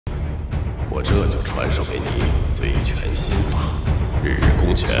我这就传授给你醉拳心法：日日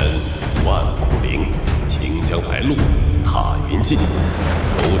攻拳，万古灵，清江白鹿，踏云进，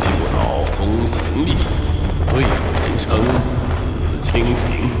勾击不倒松行力，最有人称紫蜻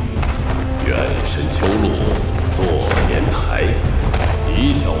蜓。远身秋露坐莲台，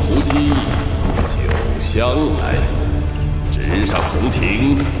一笑呼吸酒香来。直上铜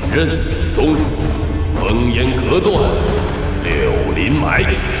庭任理宗，烽烟隔断柳林埋。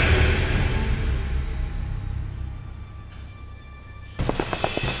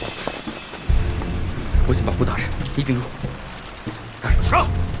我先保护大人，你顶住。大人上！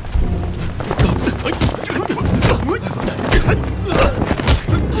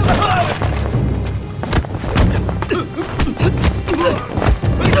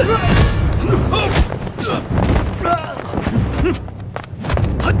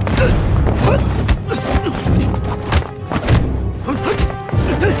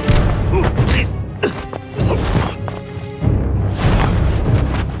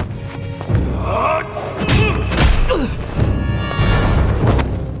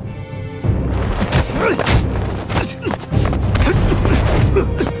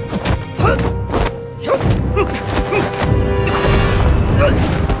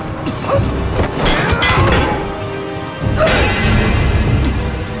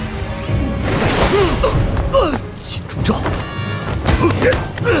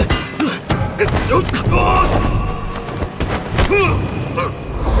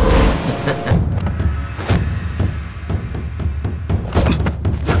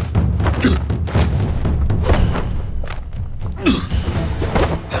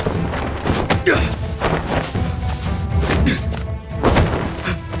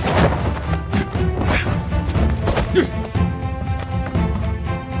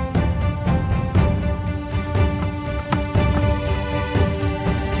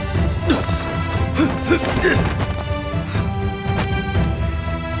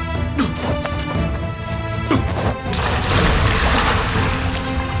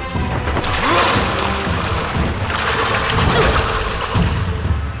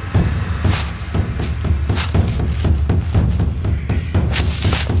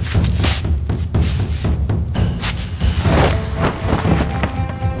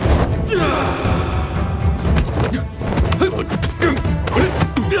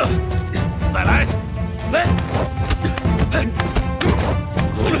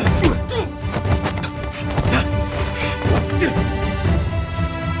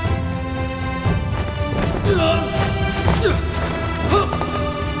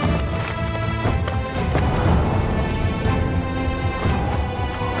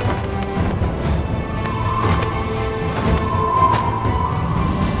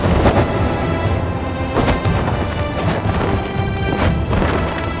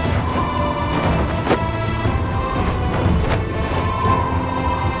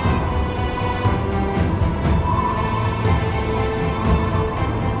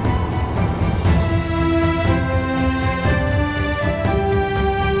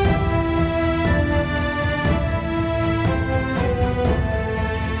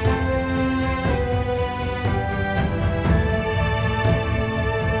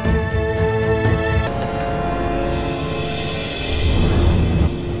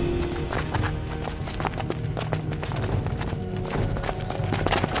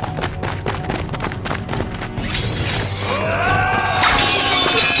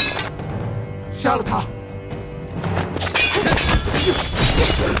杀了他！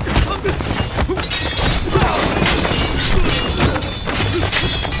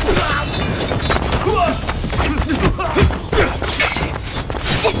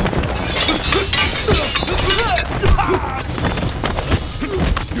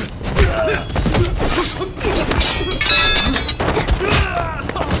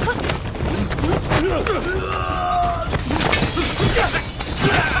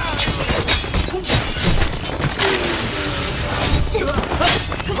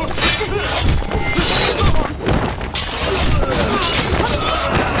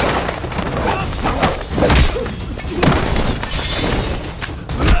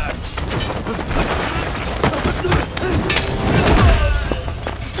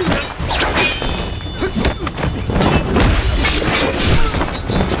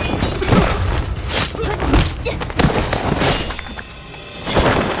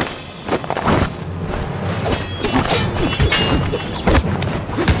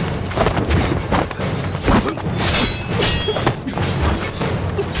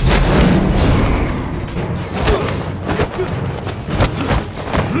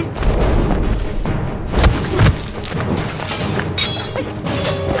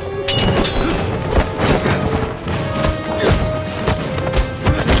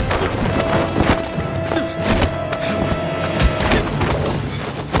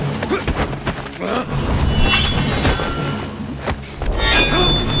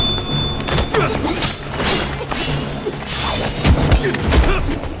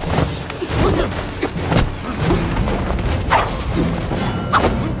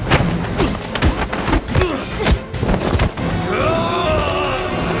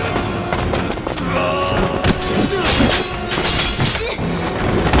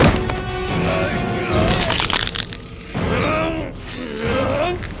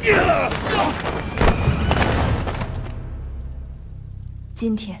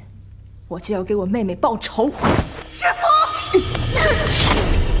今天我就要给我妹妹报仇。师傅。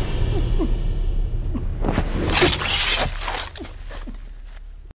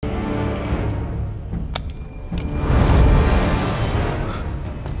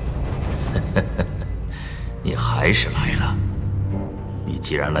你还是来了。你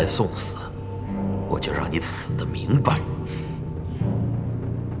既然来送死，我就让你死得明白。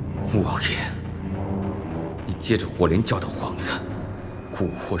王爷，你借着火莲教的幌子，蛊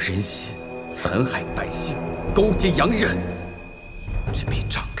惑人心，残害百姓，勾结洋人，这笔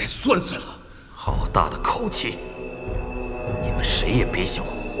账该算算了。好大的口气！你们谁也别想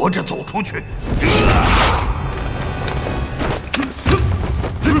活着走出去！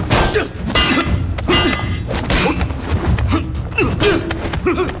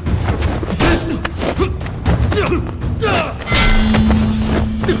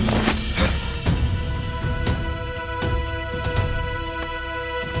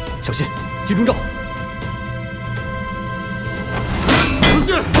小心，金钟罩！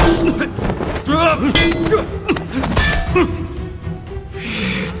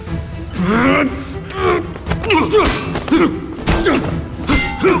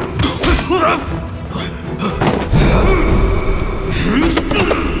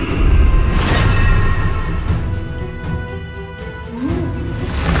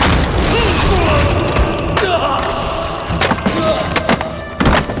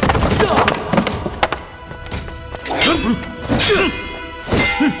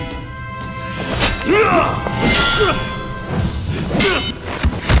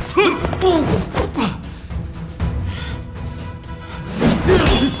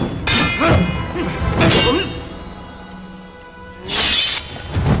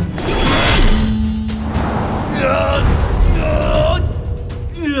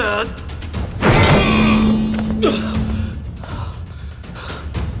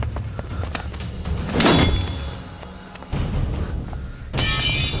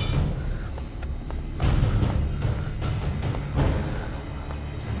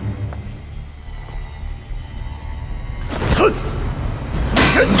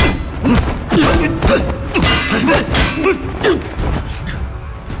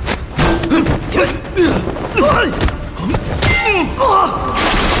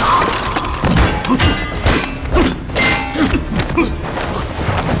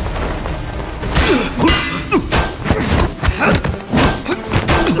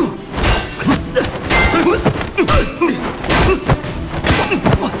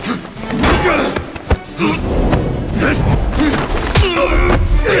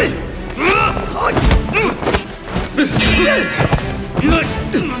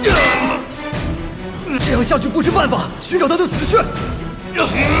这样下去不是办法，寻找他的死穴。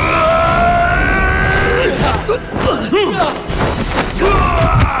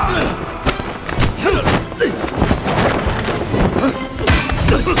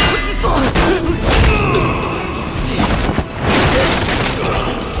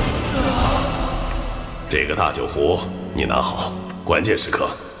这个大酒壶你拿好，关键时刻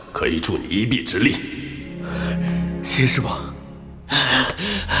可以助你一臂之力。谢师傅。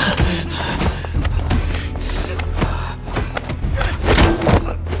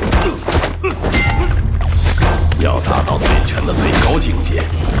要达到醉拳的最高境界，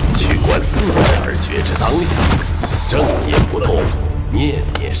去观四面而觉之当下，正念不动，念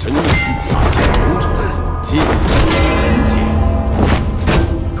念生灭，发现种种见心界。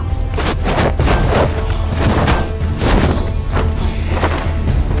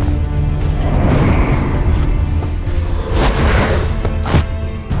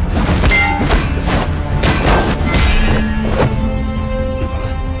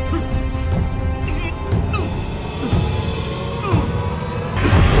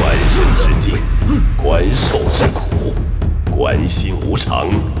观受之苦，观心无常，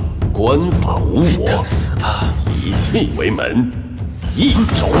观法无我，死吧！以气为门，一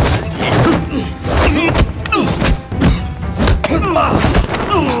招制敌。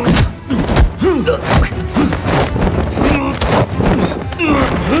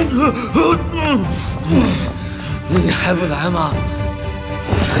你还不来吗？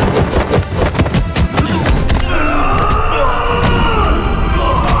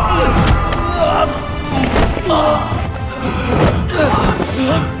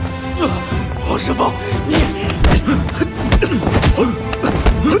黄师傅，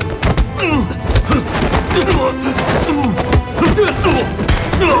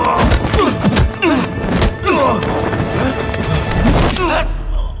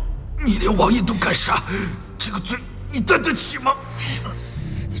你连王爷都敢杀，这个罪你担得起吗？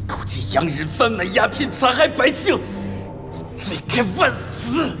你勾结洋人贩卖鸦片，残害百姓，罪该万死！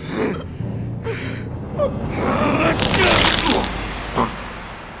死！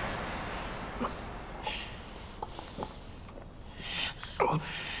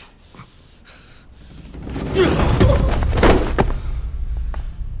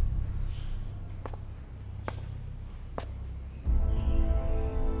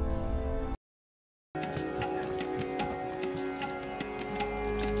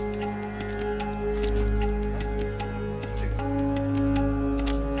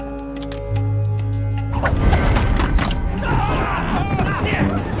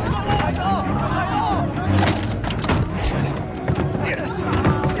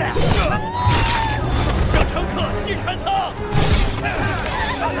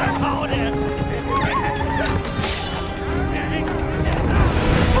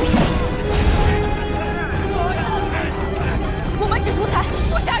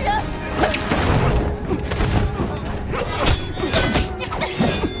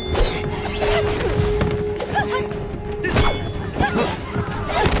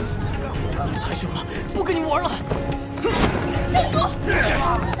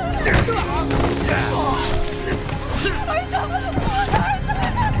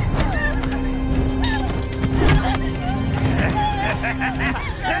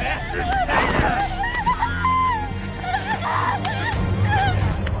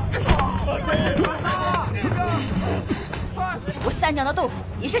我三娘的豆腐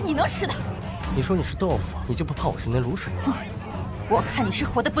也是你能吃的。你说你是豆腐，你就不怕我是那卤水吗？我看你是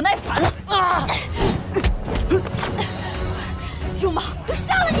活得不耐烦了啊！流氓，我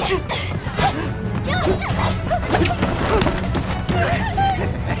杀了你！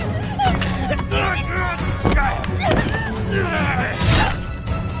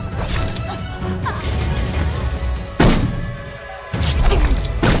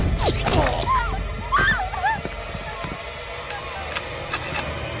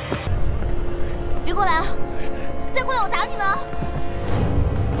别过来啊！再过来我打你们啊！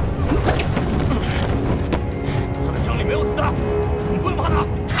他的枪里没有子弹，我们不能怕他。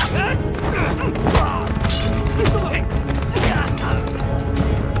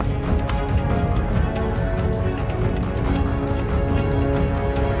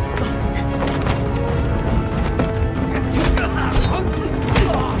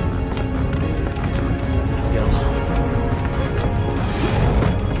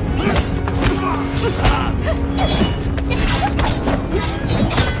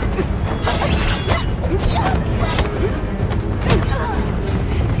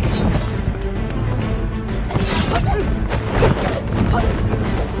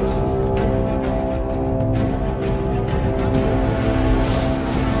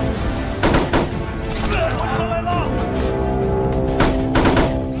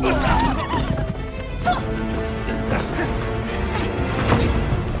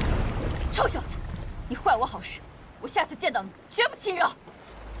臭小子，你坏我好事，我下次见到你绝不轻饶。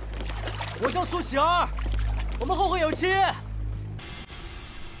我叫苏乞儿，我们后会有期。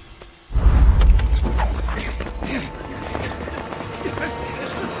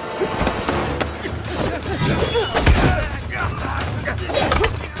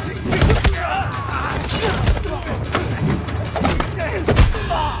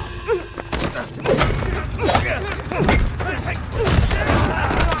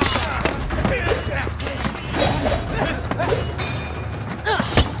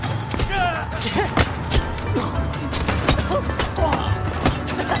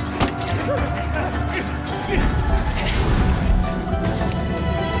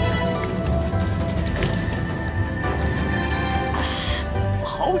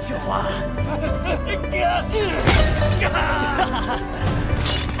好久啊！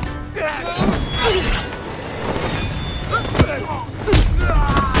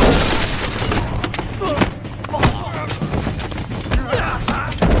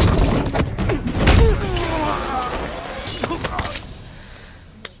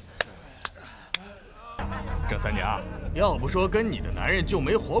郑三娘，要不说跟你的男人就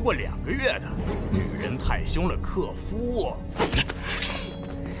没活过2个月的，女人太凶了克夫。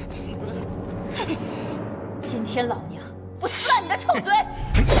今天老娘我撕你的臭嘴！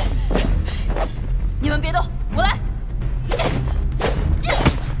你们别动，我来。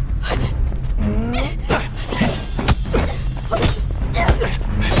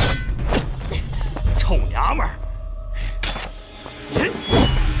臭娘们儿！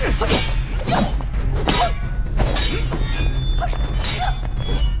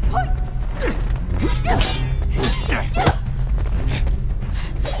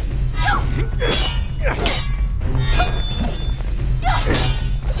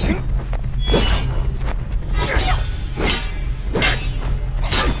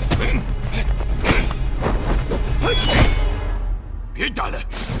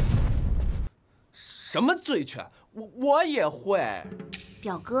什么醉拳？我也会。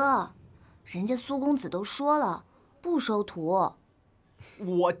表哥，人家苏公子都说了，不收徒。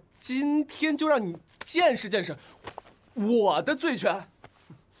我今天就让你见识见识我的醉拳。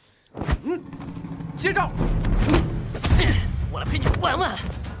接招！我来陪你玩玩。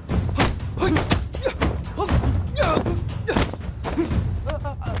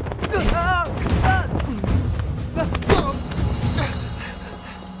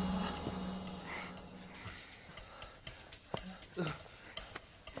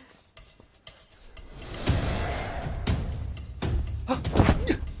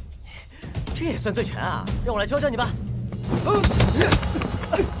这也算醉拳啊？让我来教教你吧。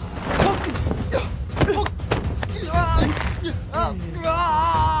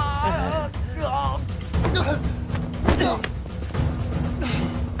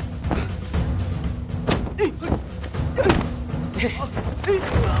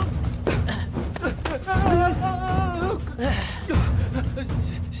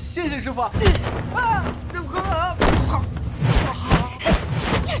谢谢师傅。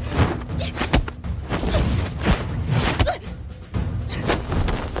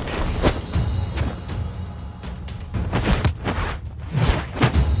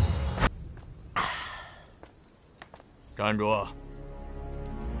站住！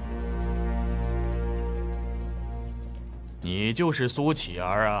你就是苏乞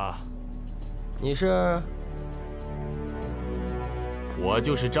儿啊？你是？我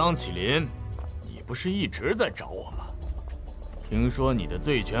就是张起灵，你不是一直在找我吗？听说你的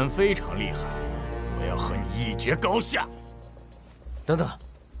醉拳非常厉害，我要和你一决高下。等等，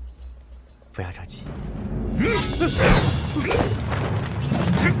不要着急。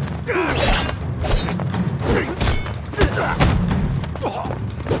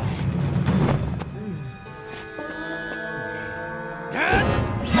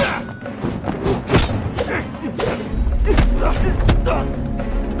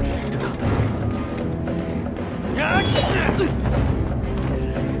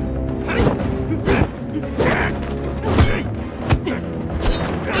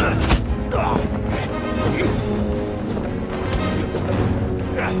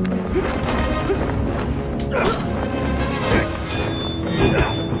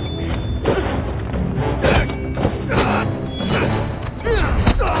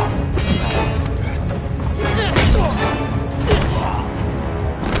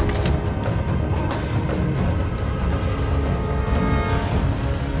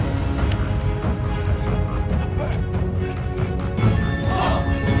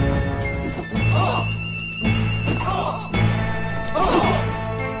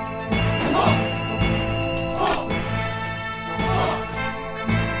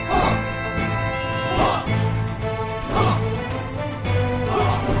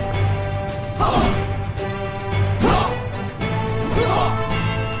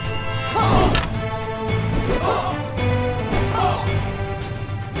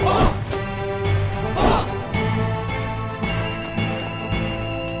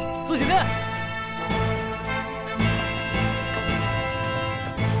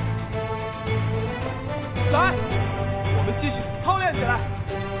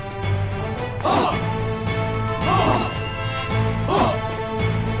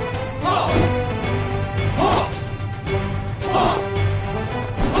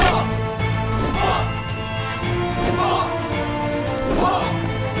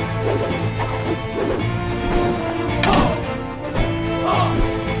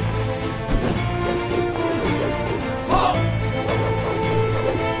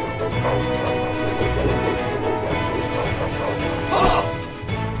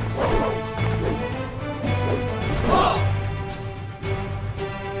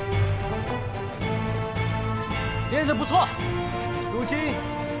练得不错，如今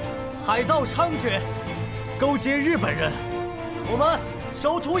海盗猖獗，勾结日本人，我们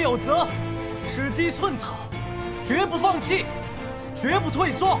守土有责，吃地寸草，绝不放弃，绝不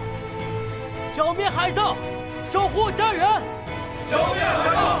退缩，剿灭海盗，守护家园。剿灭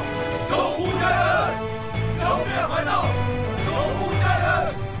海盗，守护家园！剿灭海盗，守护家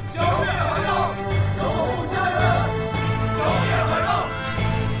园！剿灭海盗，守护家园！剿灭海盗，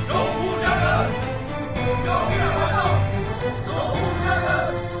守护家园！剿灭海盗，守护家园！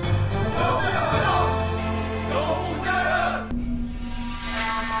剿灭海盗，守护家园！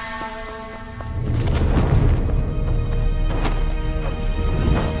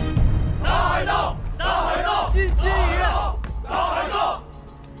打海盗！打海盗！新金鱼！打海盗！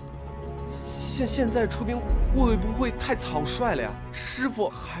现在出兵会不会太草率了呀？师傅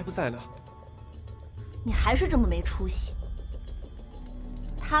还不在呢。你还是这么没出息。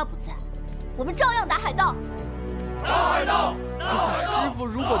他不在，我们照样打海盗。打海盗！师傅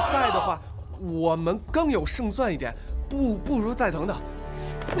如果在的话，我们更有胜算一点。不如再等等。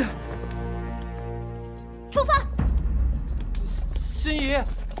出发！心怡，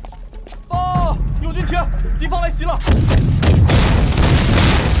哦，有军情，敌方来袭了！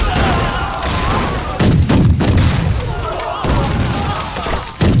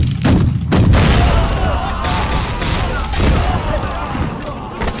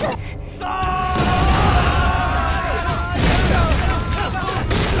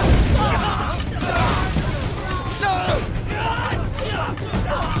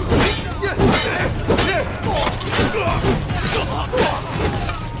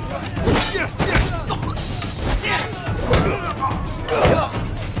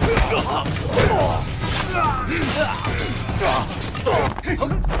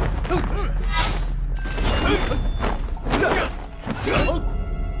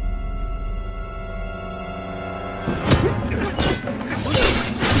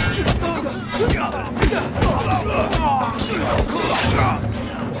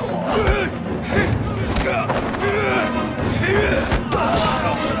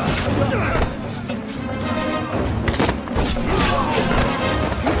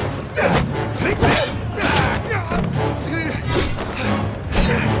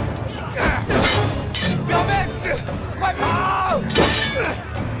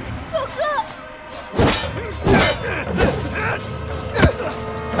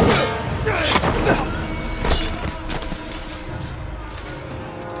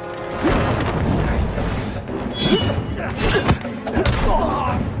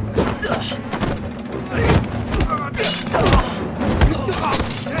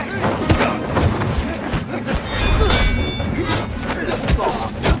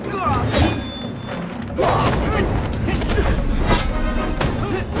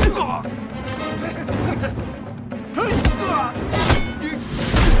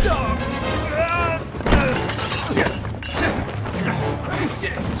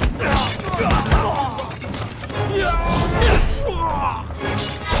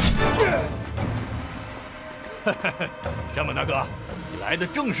山本大哥，你来的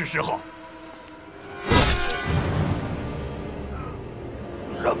正是时候。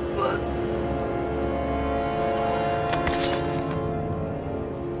山本，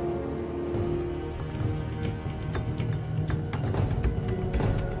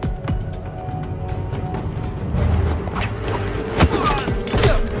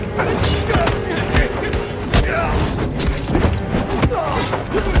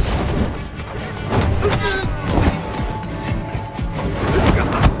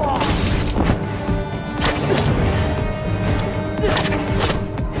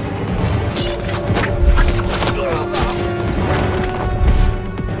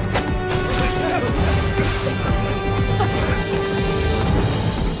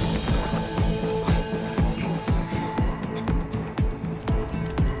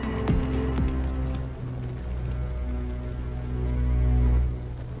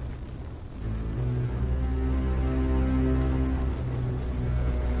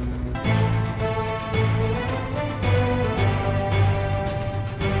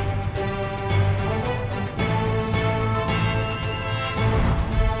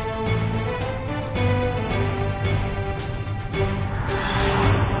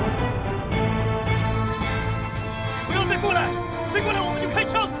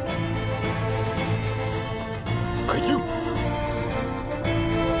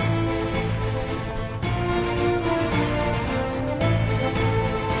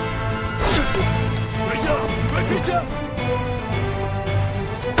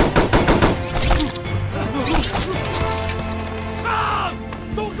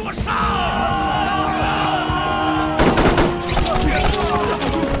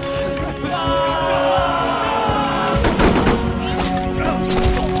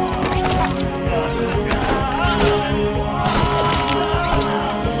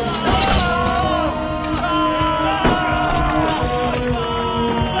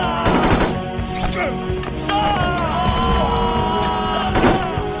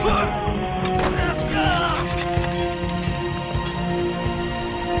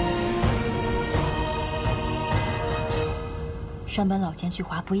山本老奸巨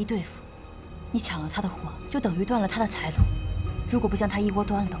猾，不易对付。你抢了他的货，就等于断了他的财路。如果不将他一窝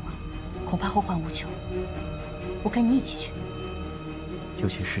端了的话，恐怕后患无穷。我跟你一起去。有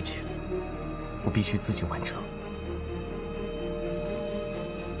些事情，我必须自己完成。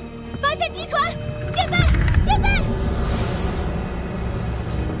发现敌船，戒备，戒备！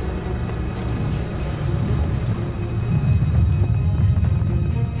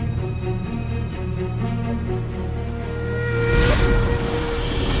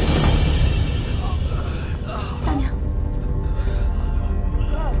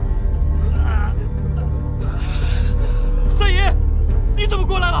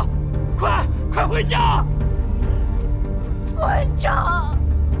回家！馆长，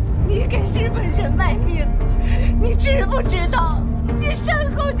你给日本人卖命，你知不知道？你身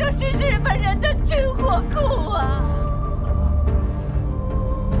后就是日本人的军火库啊！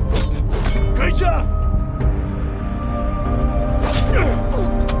开枪！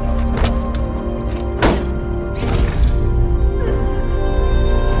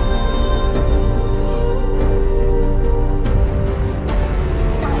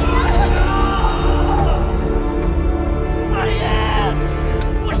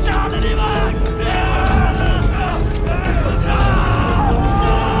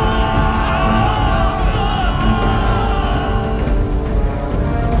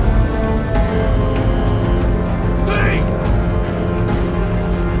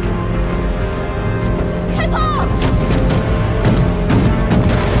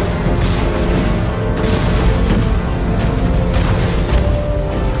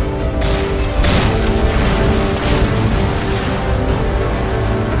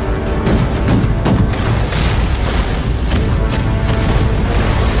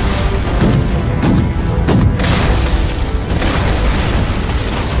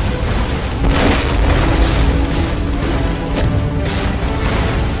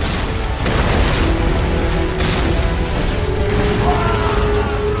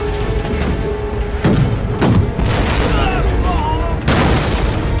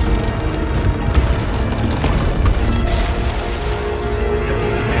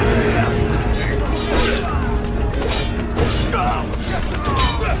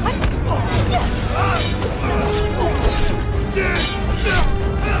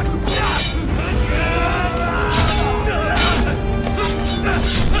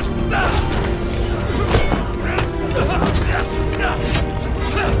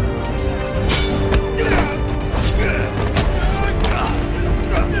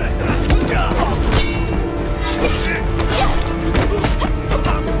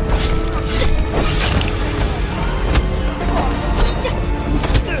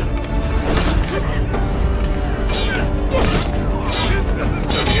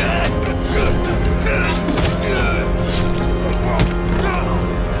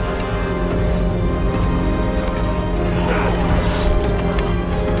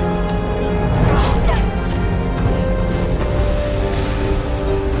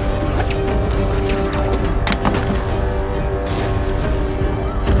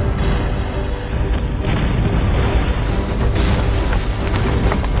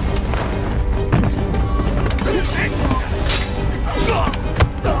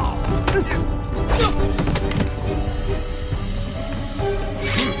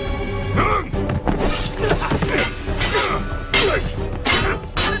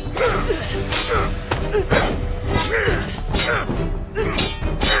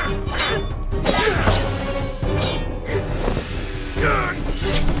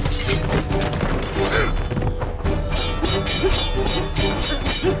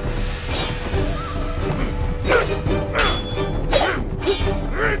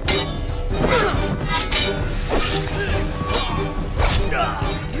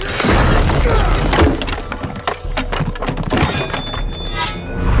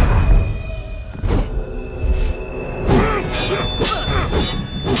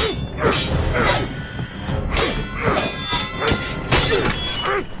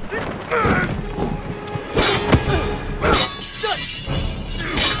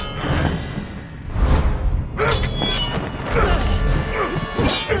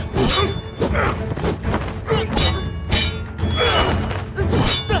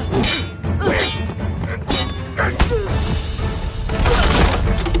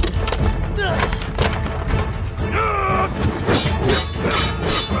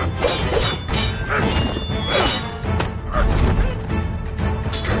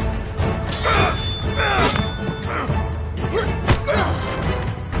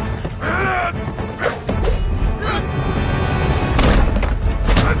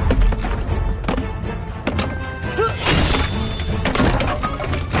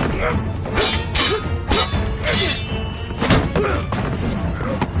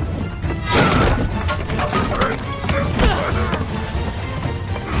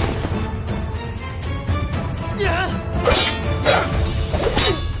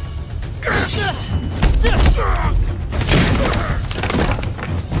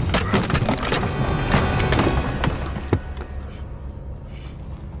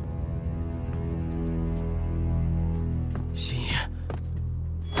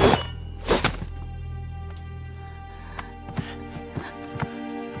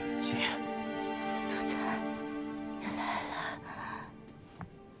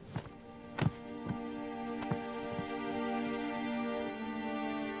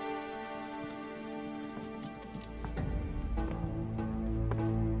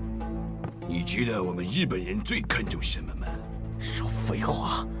你知道我们日本人最看重什么吗？少废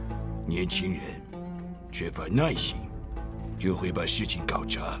话！年轻人缺乏耐心，就会把事情搞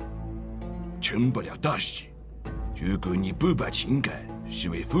砸，成不了大事。如果你不把情感视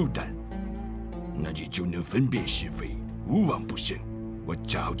为负担，那你就能分辨是非，无往不胜。我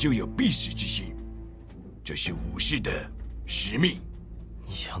早就有必死之心，这是武士的使命。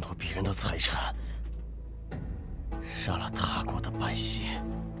你抢夺别人的财产，杀了他国的百姓，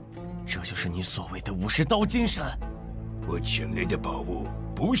这就是你所谓的武士道精神。我抢来的宝物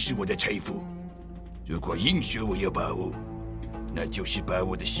不是我的财富，如果硬说我有宝物，那就是把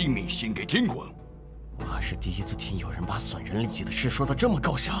我的性命献给天皇。我还是第一次听有人把损人利己的事说得这么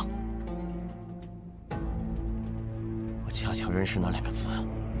高尚。我恰巧认识那2个字，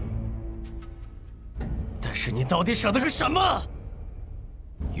但是你到底舍得个什么？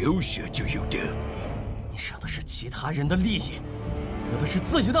有舍就有得。你舍的是其他人的利益，得的是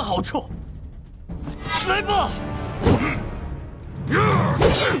自己的好处。来吧！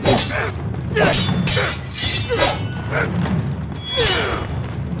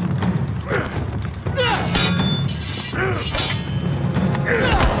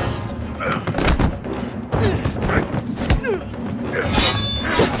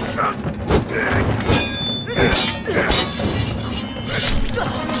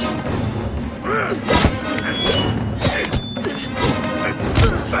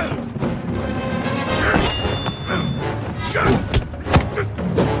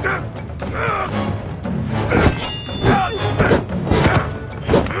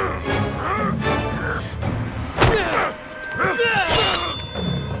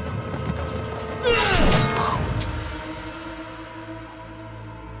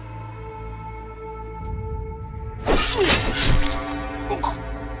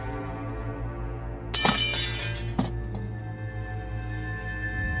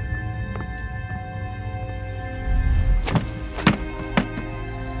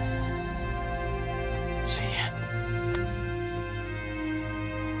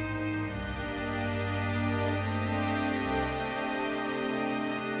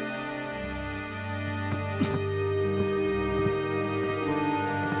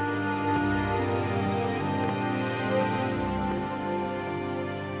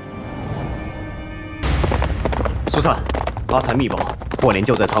苏燦，发财密报，火莲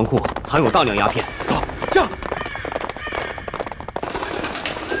就在仓库，藏有大量鸦片。走，这样。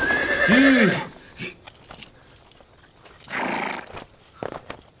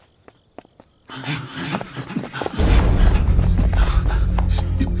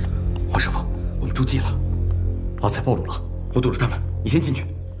黄师傅，我们中计了，发财暴露了，我堵着他们，你先进去，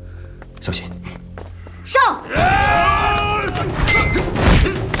小心。上！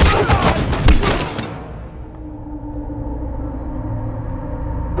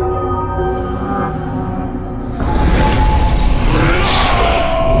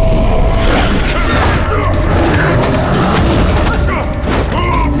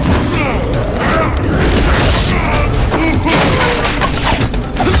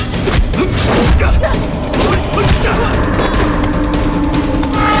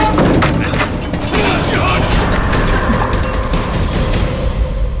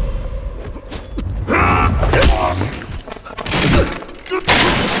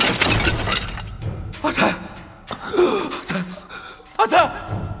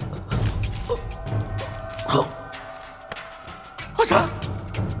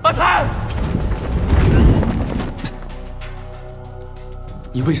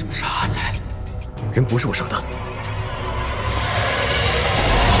你为什么杀阿才？人不是我杀的。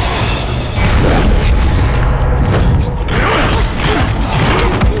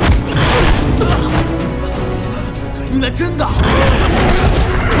你来真的！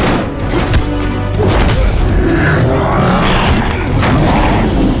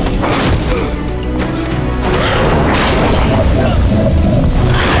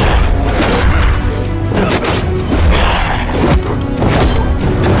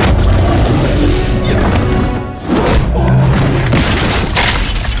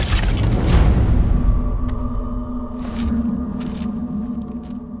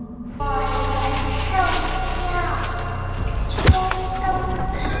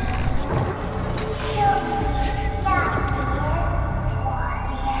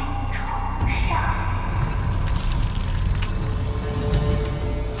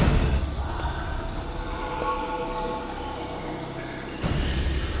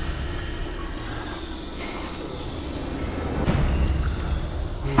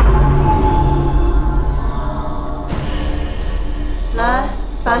来，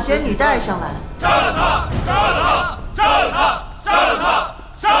把玄女带上来。杀了他！杀了他！杀了他！杀了他！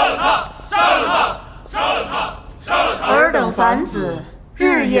杀了他！杀了凡子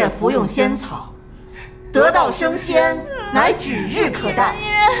日夜服用仙草，得道升仙乃指日可待。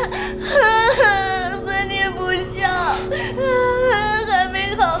孙女不孝，还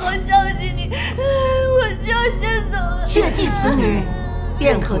没好好孝敬你，我就要先走了。血祭此女，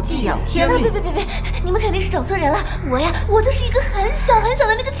便可寄养天命。别！你们肯定是找错人了。我就是一个很小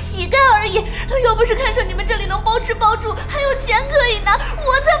的那个乞丐而已。要不是看上你们这里能包吃包住，还有钱可以拿，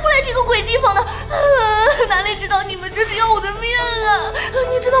我才不来这个鬼地方呢！哪里知道你们这是要我的命啊！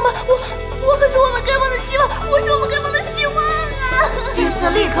你知道吗？我可是我们丐帮的希望，我是我们丐帮的希望啊！祭祀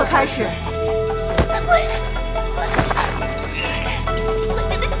立刻开始。快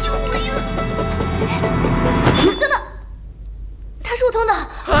点来救我呀！等等，他是我同党。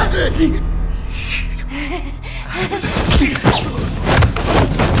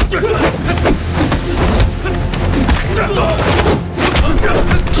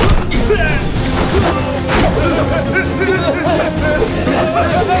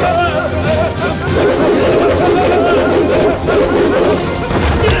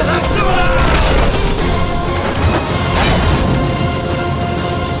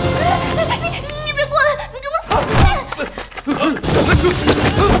你别过来，你给我死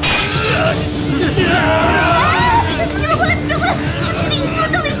你们过来，你们顶住，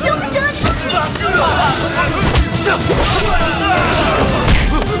到底行不行啊？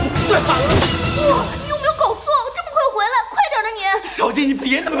你有没有搞错？这么快回来，快点的你！小姐，你别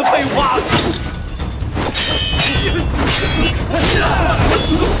那么个废话！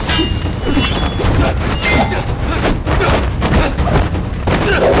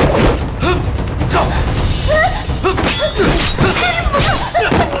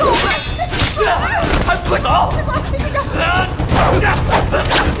快走！先生。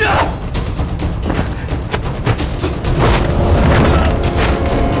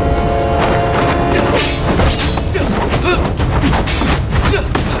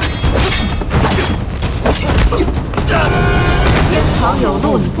天堂有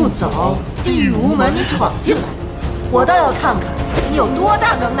路你不走，地狱无门你闯进来，我倒要看看你有多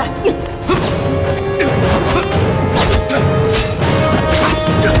大能耐！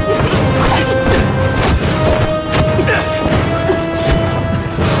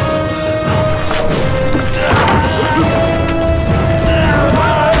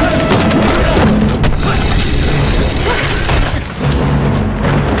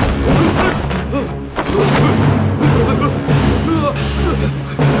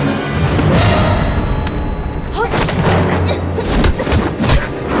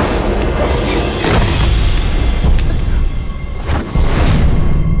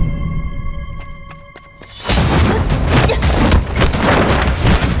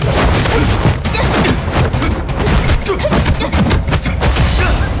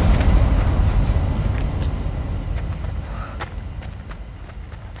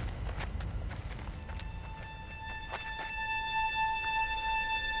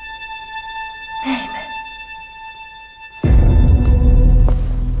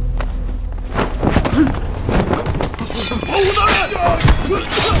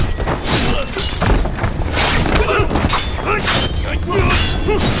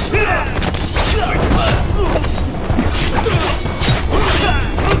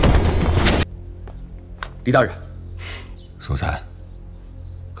李大人，苏三，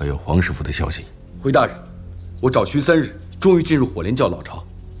可有黄师傅的消息？回大人，我找寻3日，终于进入火莲教老巢。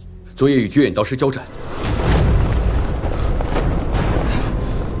昨夜与绝眼道师交战，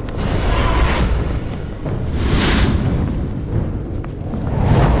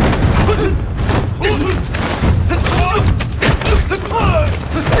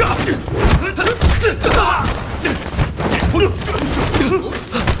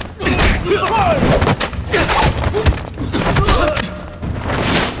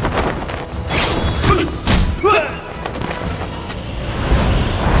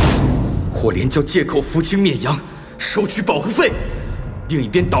火莲教借口扶清灭洋，收取保护费；另一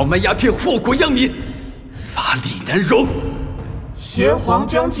边倒卖鸦片，祸国殃民，法理难容。邪皇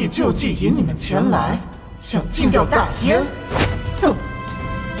将计就计引你们前来，想禁掉大烟，哼！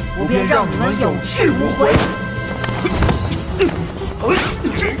我便让你们有去无回。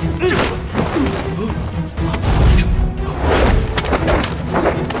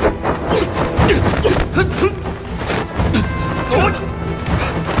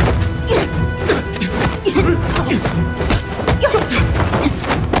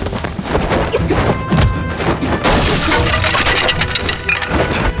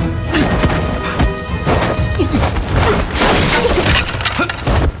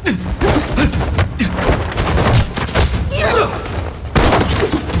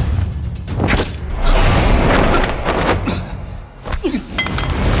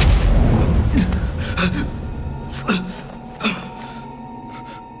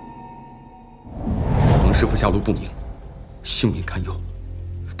性命堪忧，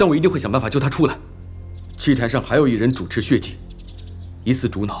但我一定会想办法救他出来。祭坛上还有一人主持血祭，疑似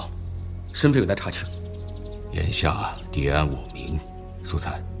主脑，身份有待查清。眼下敌暗我明，苏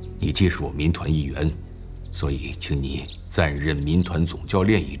燦，你既是我民团一员，所以请你暂任民团总教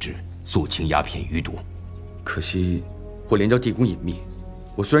练一职，肃清鸦片余毒。可惜火莲教地宫隐秘，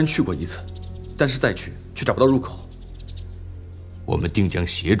我虽然去过一次，但是再去却找不到入口。我们定将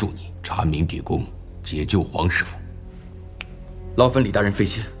协助你查明地宫，解救黄师傅。劳烦李大人费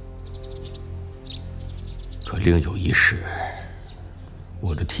心。可另有一事，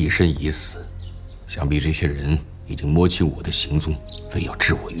我的替身已死，想必这些人已经摸清我的行踪，非要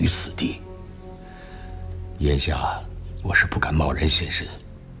置我于死地。眼下我是不敢贸然现身，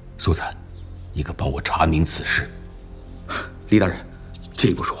苏燦，你可帮我查明此事。李大人，这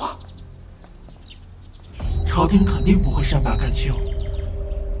一步说话。朝廷肯定不会善罢甘休。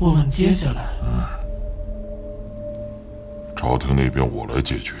我们接下来，朝廷那边我来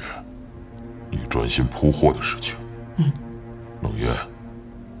解决，你专心铺货的事情。冷艳，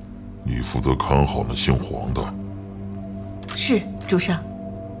你负责看好那姓黄的。是，主上。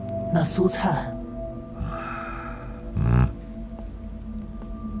那苏燦，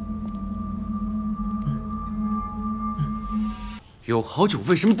有好酒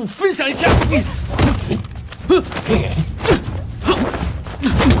为什么不分享一下？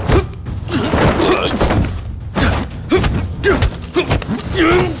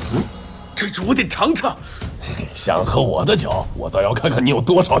这酒我得尝尝。想喝我的酒，我倒要看看你有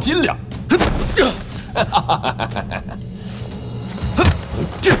多少斤两。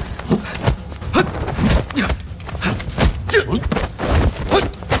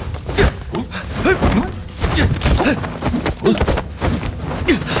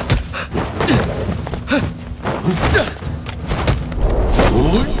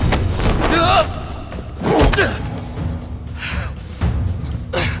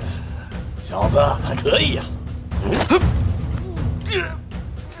小子还可以呀。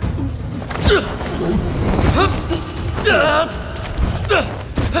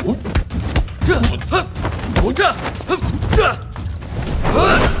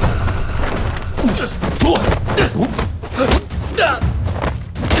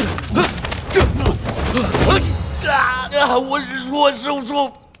我是说叔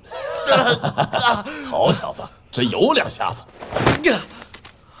叔。好小子，真有两下子。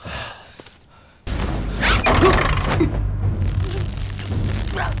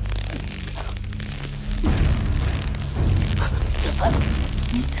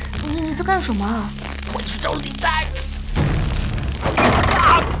你在干什么啊？我去找李大人。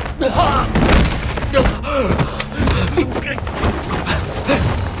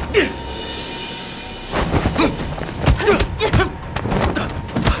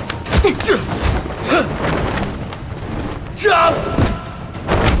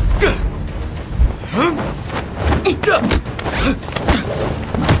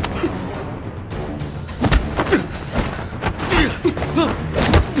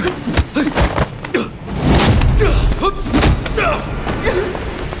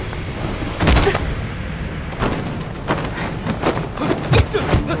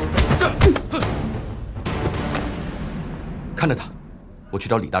看着他，我去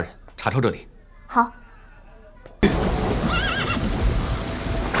找李大人查抄这里。好。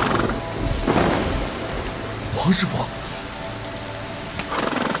黄师傅，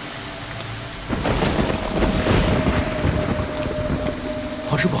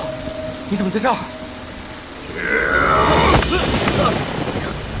黄师傅，你怎么在这儿？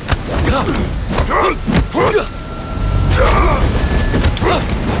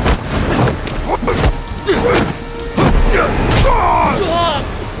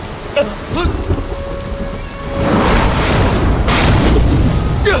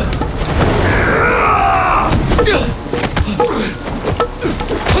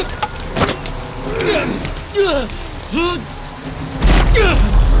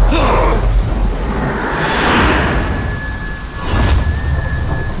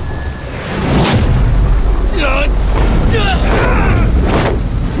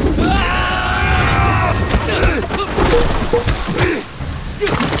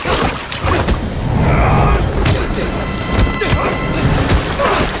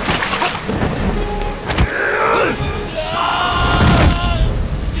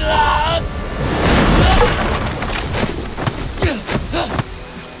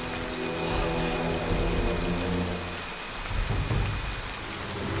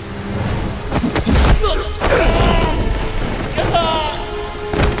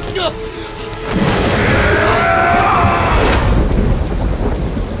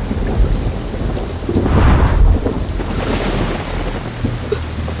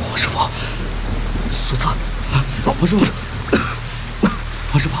黄师傅，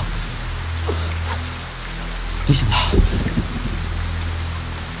黄师傅，你醒了？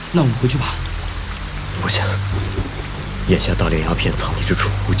那我们回去吧。不行，眼下大量鸦片藏匿之处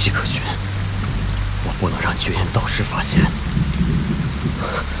无迹可寻，我不能让绝缘道士发现。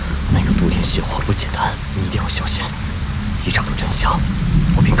那个都天邪皇不简单，你一定要小心。一查出真相，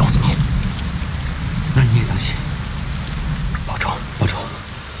我便告诉你。那你也当心，保重，保重。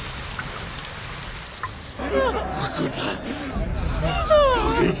苏三，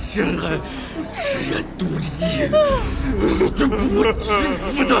遭人陷害，实然毒矣，我绝不会屈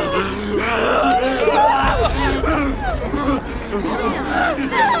服的。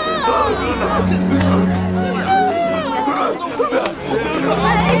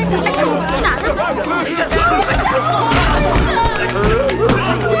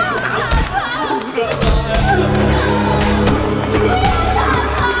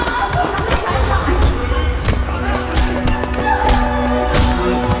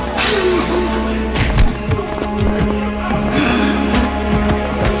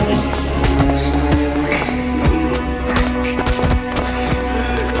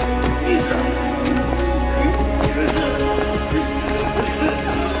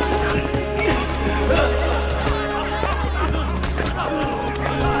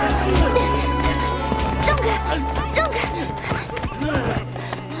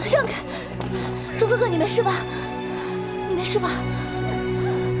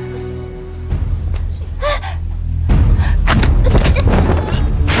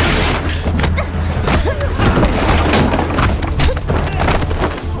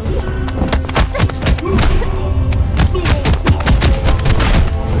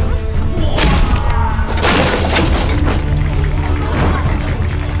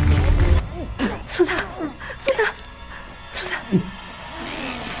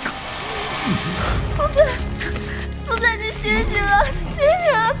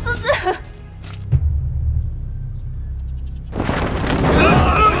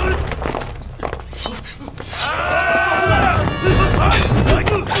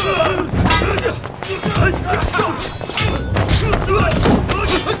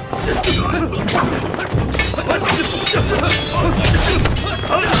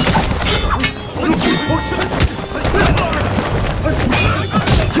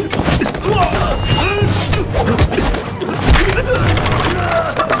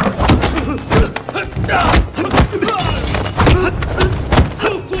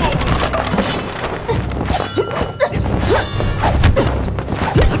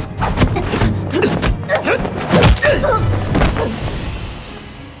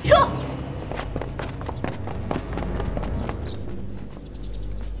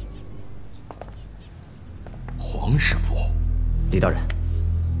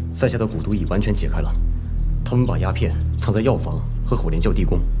在下的蛊毒已完全解开了，他们把鸦片藏在药房和火莲教地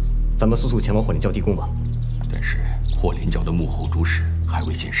宫，咱们速速前往火莲教地宫吧。但是火莲教的幕后主使还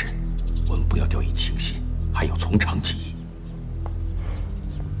未现身，我们不要掉以轻心，还有从长计议。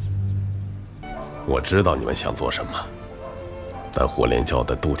我知道你们想做什么，但火莲教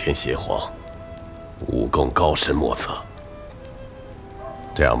的都天邪皇武功高深莫测。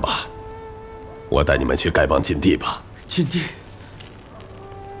这样吧，我带你们去丐帮禁地吧。禁地？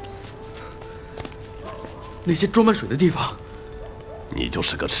那些装满水的地方，你就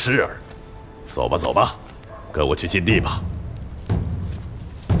是个痴儿。走吧，走吧，跟我去禁地吧。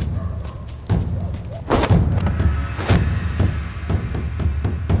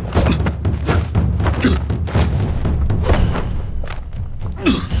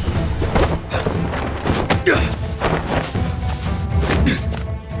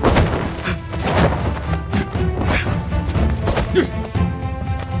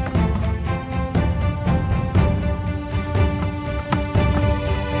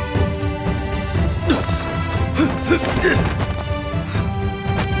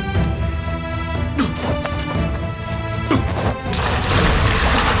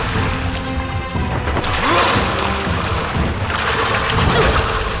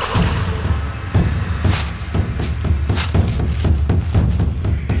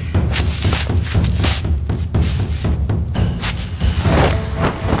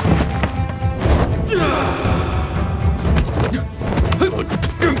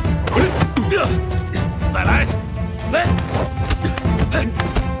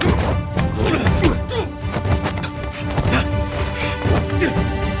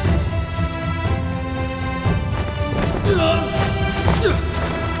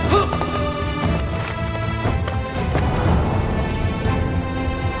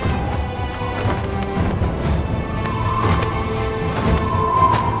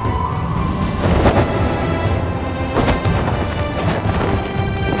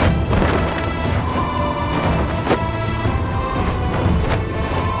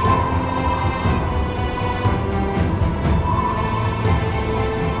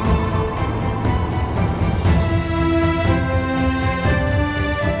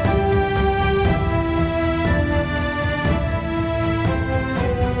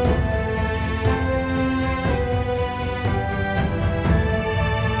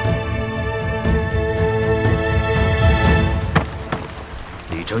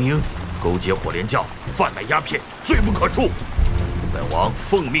争英勾结火莲教，贩卖鸦片，罪不可恕。本王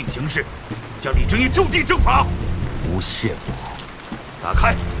奉命行事，将李争英就地正法。诬陷我！打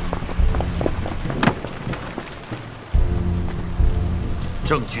开！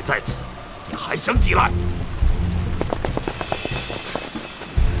证据在此，你还想抵赖？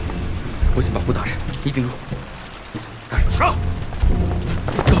我先保护大人，你顶住。上！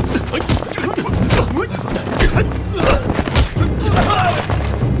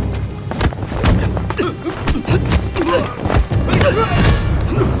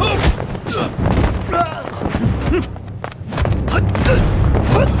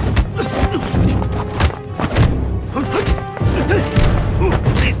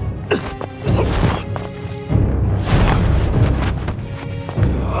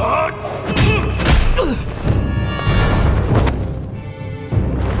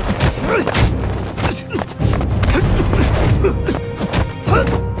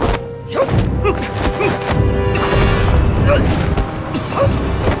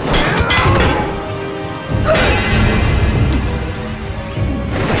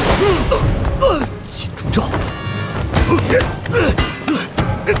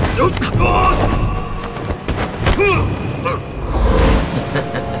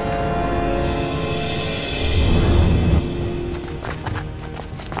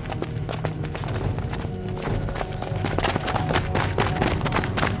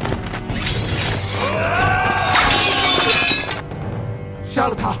杀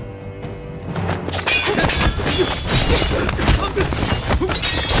了他！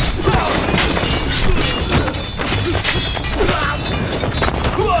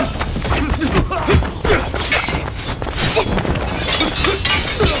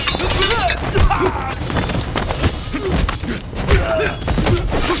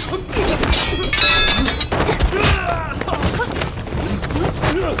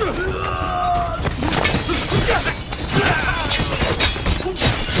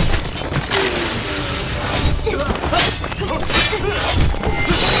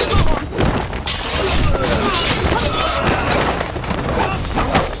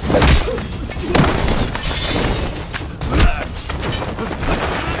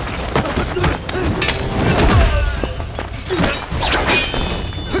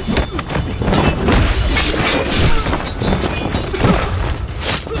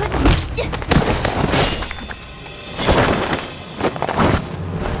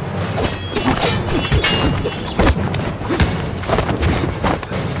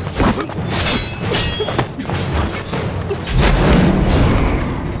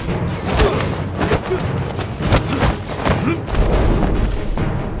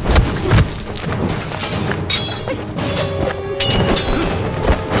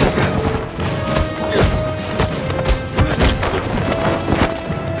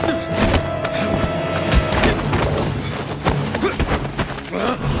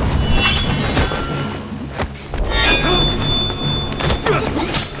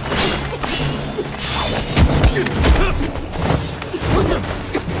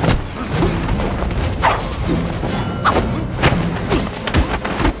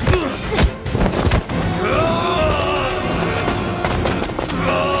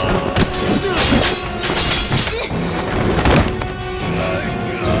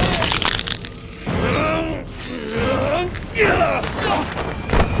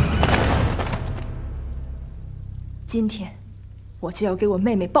今天，我就要给我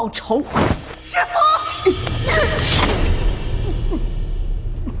妹妹报仇。师父！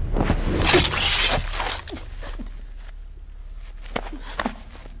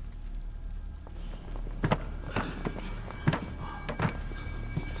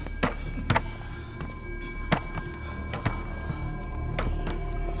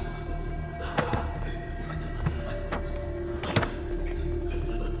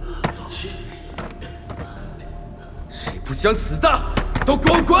不想死的，都给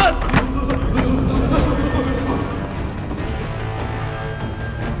我滚！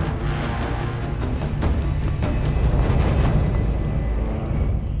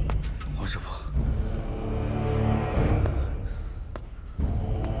黄师傅，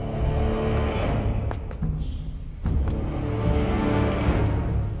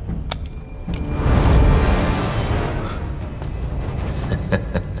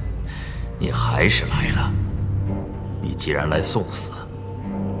你还是来了。你既然来送死，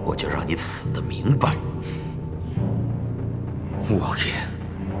我就让你死得明白。王爷，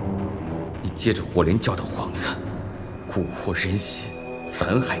你借着火莲教的幌子，蛊惑人心，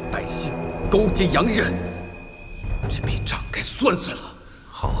残害百姓，勾结洋人，这笔账该算算了。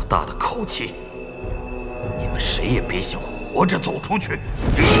好大的口气！你们谁也别想活活着走出去。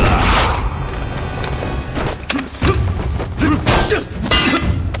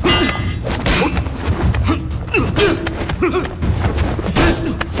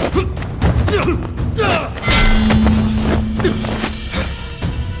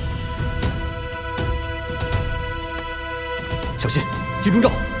小心，金钟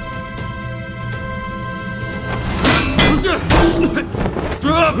罩！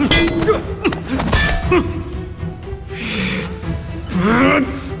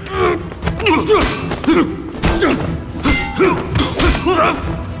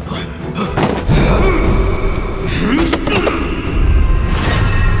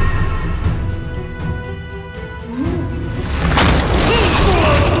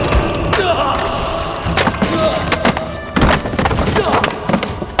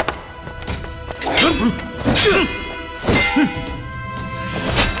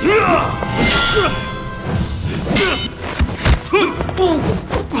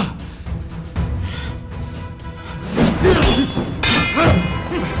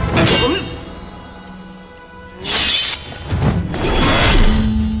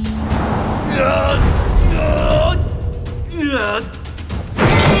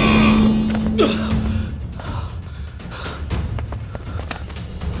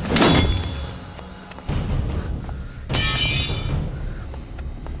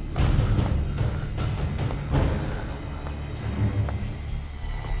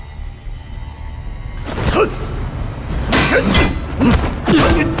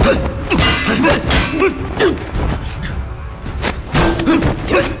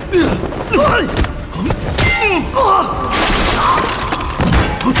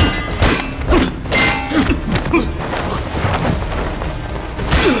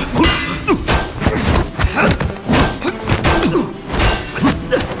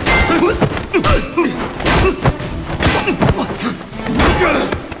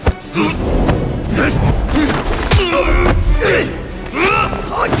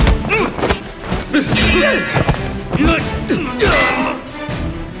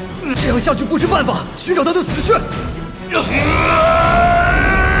这样下去不是办法，寻找他的死穴。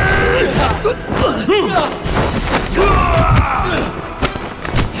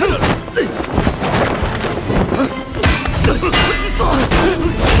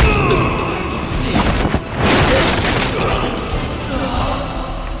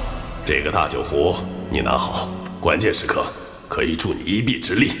这个大酒壶你拿好，关键时刻可以助你一臂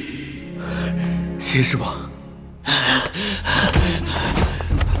之力。谢谢师傅。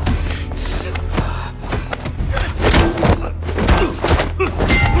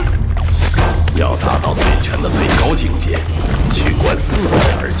要达到醉拳的最高境界，去观四面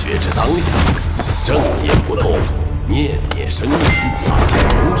而觉之当下，正念不动，念念生念，法界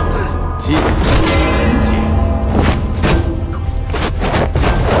种种，尽入心界。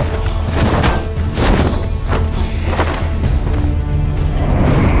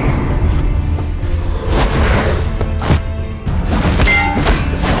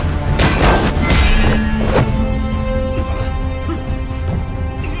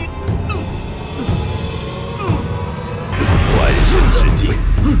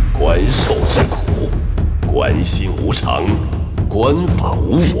观受之苦，观心无常，观法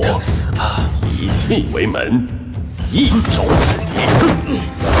无我，等死吧！以气为门，一手制敌。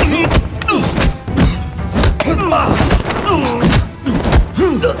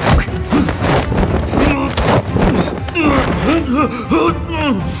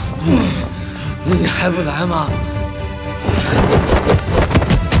你还不来吗？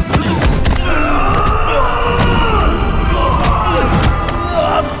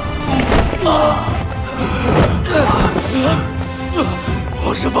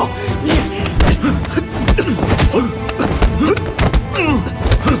黄师傅，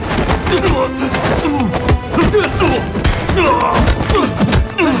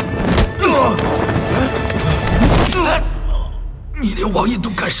你连王爷都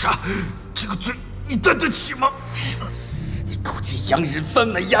敢杀，这个罪你担得起吗？你勾结洋人贩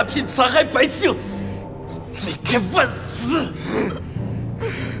卖鸦片，残害百姓，罪该万死！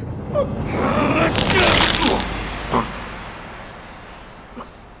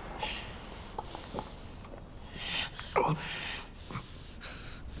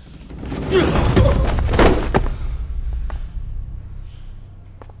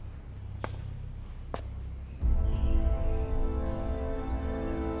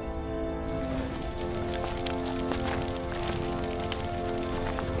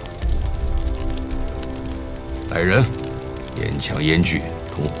来人，严枪严锯，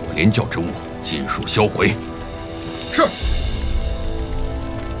同火莲教之物尽数销毁。是。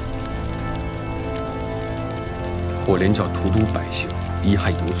火莲教荼毒百姓，贻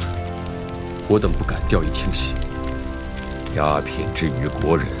害犹存，我等不敢掉以轻心。鸦片之于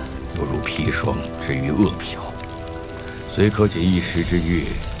国人，犹如砒霜之于恶殍，虽可解一时之欲，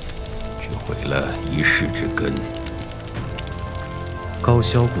却毁了一世之根。高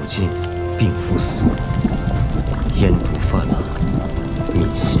消故尽，病夫死，烟毒泛滥，民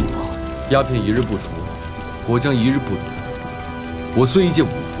心亡。鸦片一日不除，国将一日不鲁。我虽一介武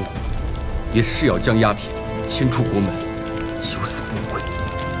夫，也誓要将鸦片清出国门，九死不悔。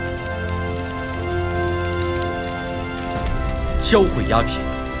销毁鸦片，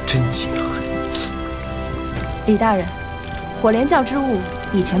真解恨。李大人，火莲教之物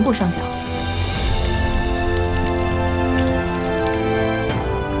已全部上缴。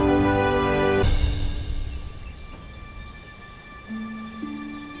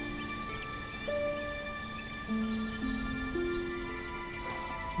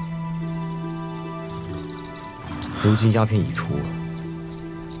如今鸦片已除，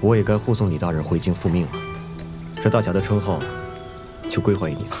我也该护送李大人回京复命了。这大侠的称号就归还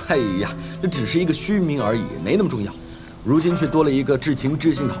于你了。哎呀，这只是一个虚名而已，没那么重要。如今却多了一个至情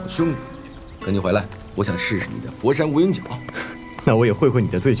至性的好兄弟。等你回来，我想试试你的佛山无影脚。那我也会会你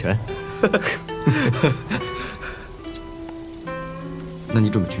的醉拳。那你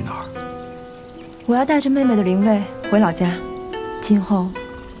准备去哪儿？我要带着妹妹的灵位回老家，今后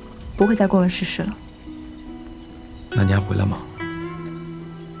不会再过问世事了。那你还回来吗？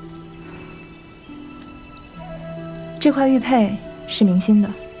这块玉佩是明心的，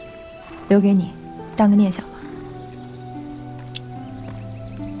留给你，当个念想吧。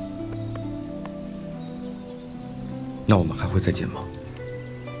那我们还会再见吗？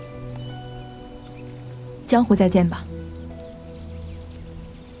江湖再见吧。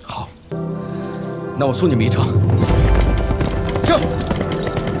好，那我送你们一程。上！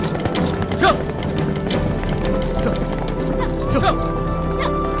上！上！上！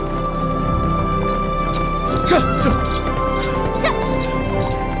上！